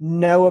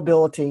no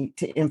ability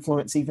to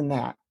influence even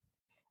that.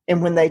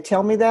 And when they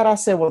tell me that, I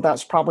say, well,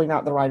 that's probably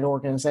not the right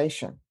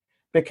organization,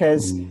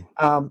 because,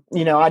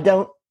 I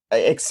don't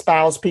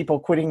espouse people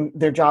quitting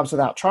their jobs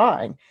without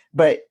trying.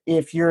 But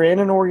if you're in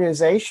an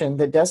organization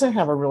that doesn't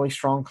have a really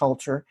strong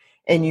culture,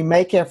 and you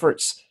make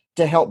efforts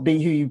to help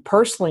be who you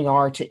personally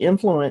are, to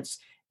influence,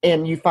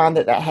 and you find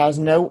that has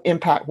no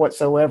impact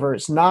whatsoever,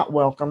 it's not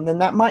welcome, then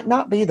that might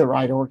not be the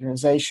right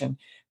organization.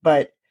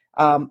 But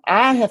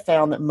I have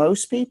found that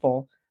most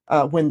people,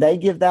 when they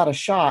give that a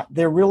shot,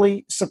 they're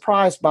really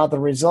surprised by the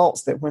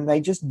results, that when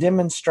they just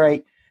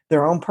demonstrate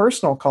their own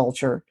personal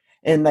culture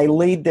and they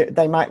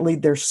might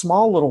lead their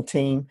small little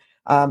team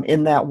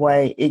in that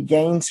way, it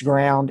gains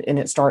ground and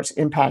it starts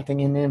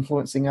impacting and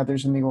influencing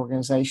others in the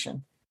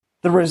organization.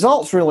 The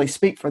results really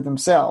speak for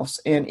themselves.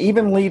 And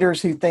even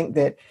leaders who think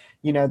that,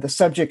 the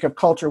subject of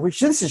culture, which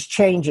this is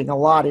changing a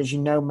lot, as you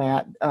know,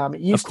 Matt, it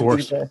used to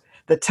be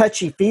the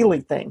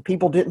touchy-feely thing.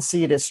 People didn't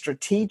see it as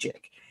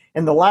strategic.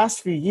 In the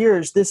last few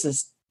years, this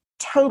has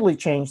totally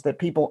changed, that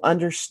people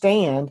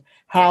understand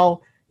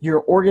how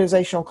your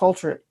organizational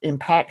culture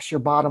impacts your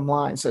bottom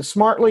line. So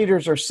smart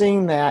leaders are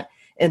seeing that,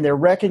 and they're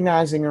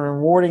recognizing and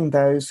rewarding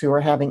those who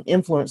are having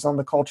influence on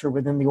the culture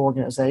within the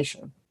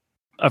organization.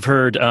 I've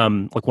heard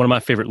like one of my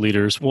favorite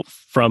leaders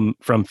from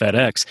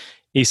FedEx,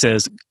 he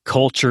says,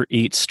 culture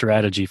eats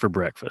strategy for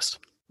breakfast.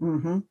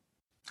 Mm-hmm.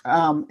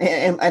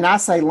 And I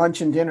say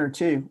lunch and dinner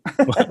too.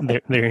 Well,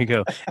 there you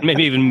go.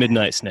 Maybe even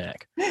midnight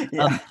snack.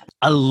 Yeah.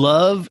 I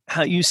love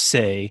how you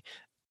say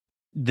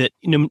that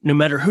no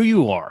matter who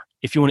you are,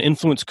 if you want to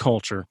influence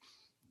culture,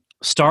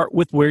 start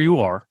with where you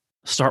are,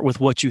 start with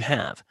what you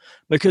have,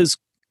 because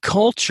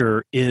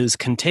culture is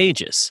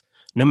contagious.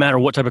 No matter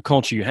what type of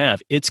culture you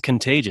have, it's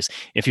contagious.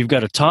 If you've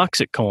got a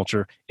toxic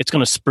culture, it's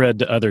going to spread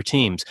to other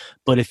teams.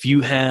 But if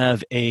you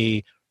have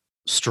a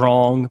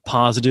strong,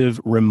 positive,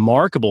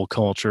 remarkable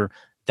culture,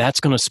 that's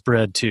going to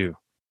spread too.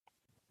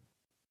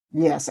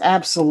 Yes,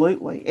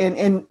 absolutely.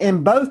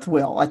 And both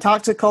will. A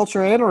toxic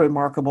culture and a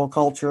remarkable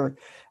culture.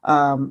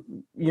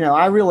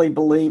 I really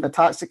believe a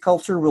toxic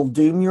culture will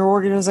doom your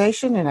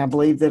organization, and I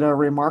believe that a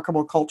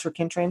remarkable culture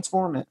can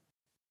transform it.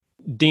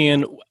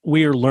 Dan,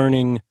 we are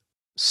learning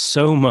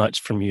so much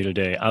from you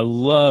today. I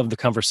love the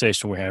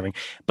conversation we're having,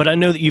 but I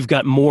know that you've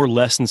got more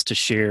lessons to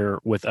share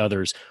with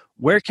others.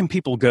 Where can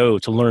people go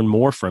to learn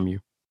more from you?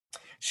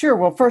 Sure.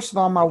 Well, first of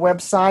all, my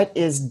website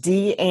is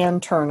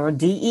Deann Turner,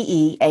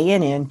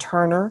 Deann,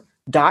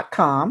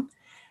 Turner.com.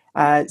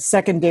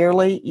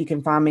 Secondarily, you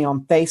can find me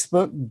on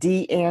Facebook,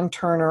 Deann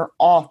Turner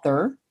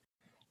Author,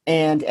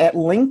 and at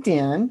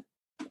LinkedIn,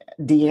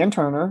 Deann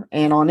Turner,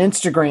 and on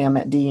Instagram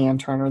at Deann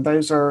Turner.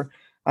 Those are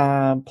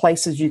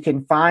places you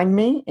can find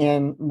me,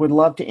 and would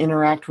love to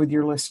interact with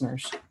your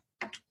listeners.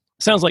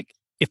 Sounds like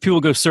if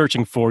people go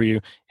searching for you,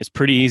 it's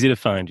pretty easy to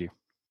find you.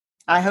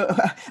 I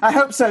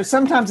hope so.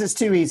 Sometimes it's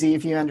too easy,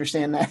 if you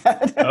understand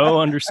that. Oh,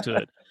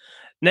 understood.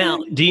 Now,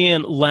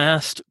 Deann,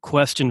 last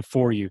question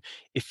for you.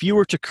 If you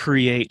were to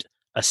create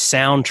a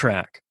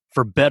soundtrack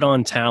for Bet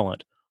on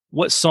Talent,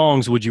 what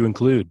songs would you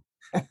include?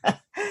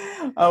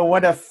 Oh,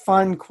 what a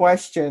fun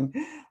question.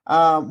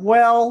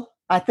 Well,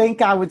 I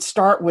think I would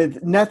start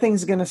with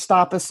Nothing's Gonna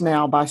Stop Us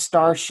Now by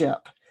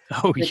Starship.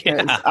 Oh,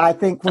 yeah. I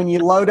think when you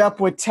load up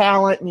with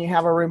talent and you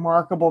have a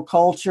remarkable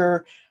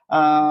culture,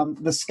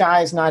 the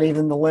sky is not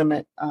even the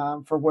limit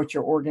for what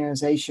your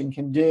organization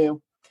can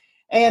do.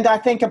 And I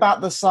think about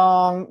the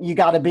song "You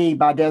Gotta Be"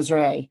 by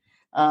Des'ree,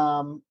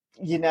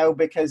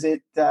 because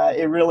it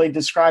really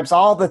describes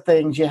all the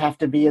things you have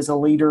to be as a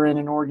leader in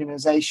an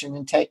organization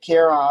and take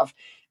care of.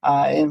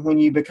 And when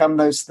you become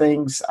those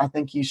things, I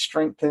think you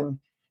strengthen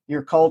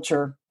your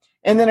culture.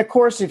 And then, of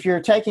course, if you're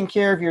taking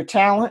care of your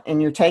talent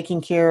and you're taking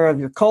care of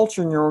your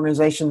culture in your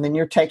organization, then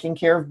you're taking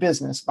care of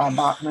business by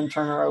Bachman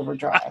Turner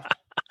Overdrive.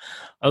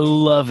 I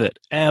love it.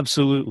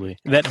 Absolutely.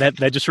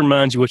 That just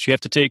reminds you what you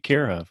have to take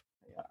care of.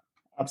 Yeah,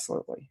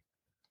 absolutely.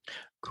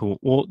 Cool.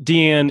 Well,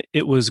 Deann,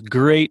 it was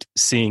great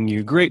seeing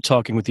you. Great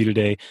talking with you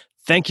today.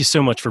 Thank you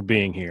so much for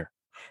being here.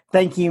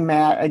 Thank you,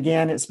 Matt.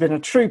 Again, it's been a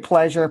true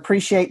pleasure.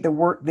 Appreciate the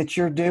work that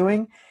you're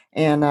doing,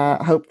 and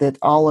I hope that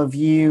all of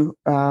you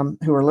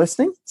who are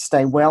listening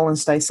stay well and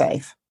stay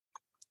safe.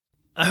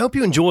 I hope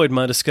you enjoyed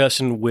my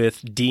discussion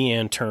with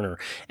Deann Turner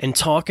and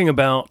talking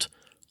about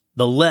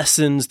the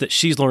lessons that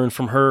she's learned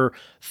from her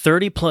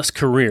 30-plus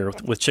career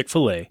with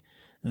Chick-fil-A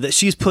that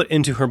she's put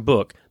into her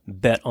book,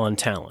 Bet on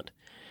Talent.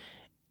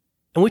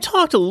 And we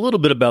talked a little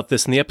bit about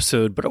this in the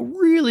episode, but I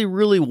really,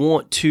 really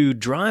want to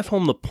drive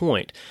home the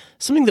point.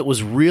 Something that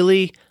was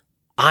really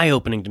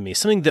eye-opening to me,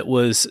 something that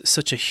was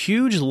such a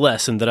huge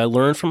lesson that I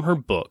learned from her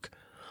book,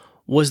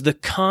 was the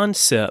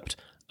concept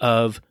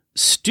of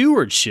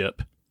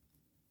stewardship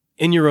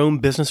in your own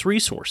business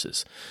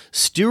resources.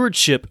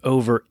 Stewardship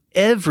over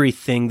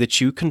everything that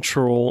you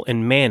control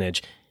and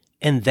manage,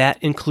 and that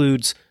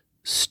includes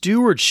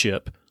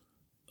stewardship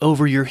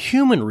over your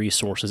human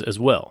resources as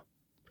well.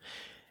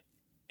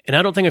 And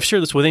I don't think I've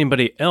shared this with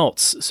anybody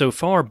else so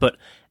far, but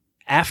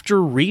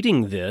after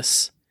reading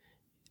this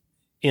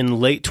in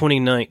late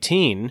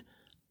 2019,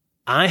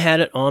 I had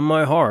it on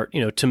my heart,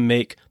 to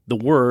make the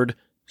word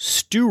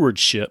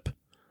stewardship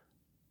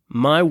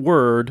my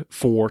word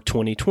for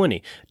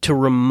 2020, to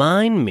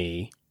remind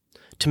me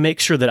to make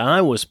sure that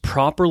I was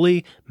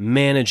properly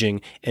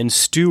managing and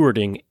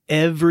stewarding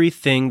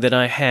everything that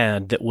I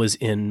had that was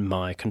in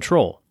my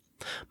control.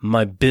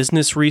 My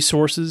business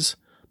resources,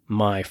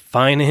 my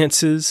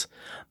finances,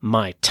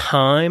 my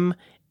time,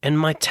 and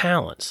my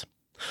talents.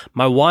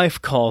 My wife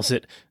calls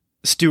it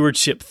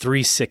Stewardship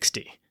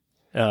 360,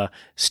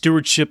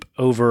 stewardship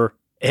over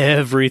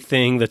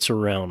everything that's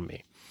around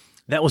me.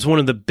 That was one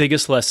of the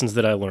biggest lessons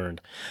that I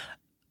learned.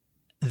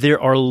 There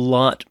are a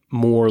lot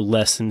more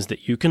lessons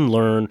that you can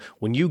learn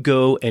when you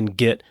go and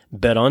get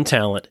Bet on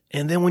Talent,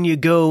 and then when you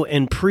go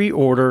and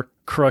pre-order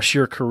Crush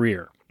Your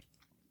Career.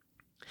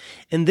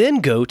 And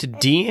then go to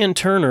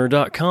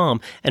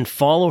deannturner.com and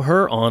follow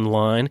her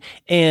online.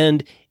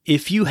 And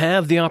if you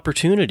have the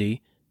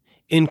opportunity,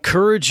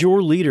 encourage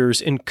your leaders,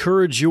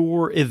 encourage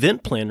your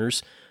event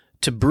planners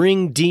to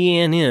bring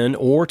Deann in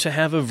or to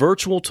have a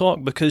virtual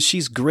talk, because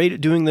she's great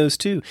at doing those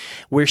too,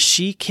 where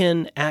she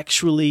can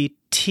actually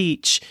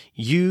teach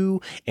you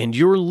and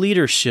your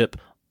leadership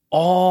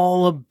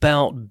all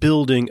about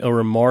building a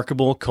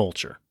remarkable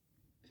culture.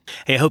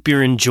 Hey, I hope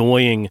you're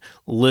enjoying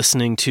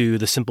listening to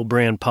the Simple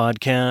Brand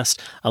podcast.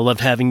 I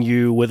loved having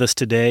you with us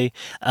today.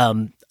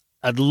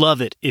 I'd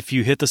love it if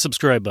you hit the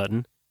subscribe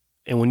button.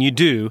 And when you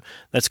do,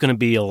 that's going to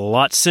be a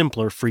lot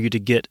simpler for you to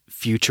get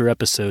future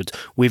episodes.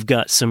 We've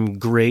got some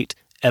great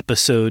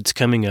episodes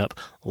coming up,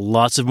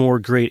 lots of more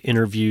great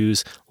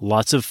interviews,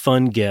 lots of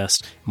fun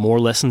guests, more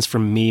lessons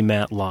from me,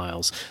 Matt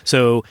Lyles.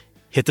 So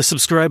hit the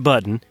subscribe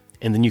button,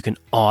 and then you can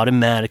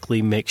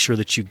automatically make sure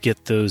that you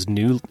get those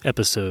new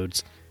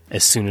episodes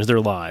as soon as they're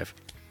live.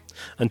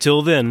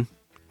 Until then,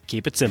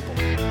 keep it simple.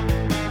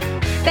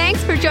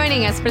 Thanks for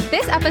joining us for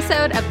this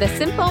episode of the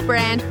Simple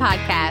Brand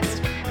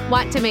Podcast.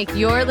 Want to make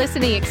your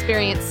listening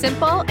experience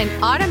simple and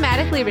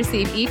automatically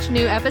receive each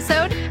new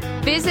episode?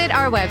 Visit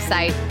our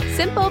website,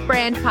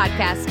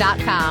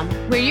 simplebrandpodcast.com,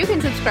 where you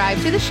can subscribe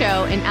to the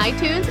show in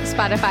iTunes,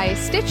 Spotify,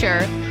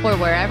 Stitcher, or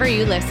wherever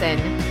you listen.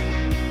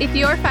 If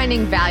you're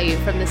finding value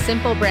from the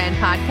Simple Brand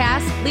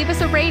Podcast, leave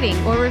us a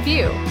rating or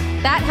review.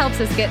 That helps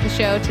us get the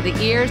show to the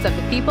ears of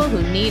the people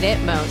who need it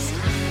most.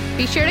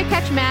 Be sure to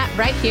catch Matt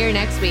right here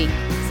next week.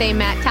 Same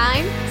Matt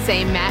time,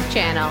 same Matt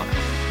channel.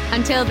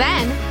 Until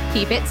then,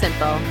 keep it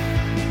simple.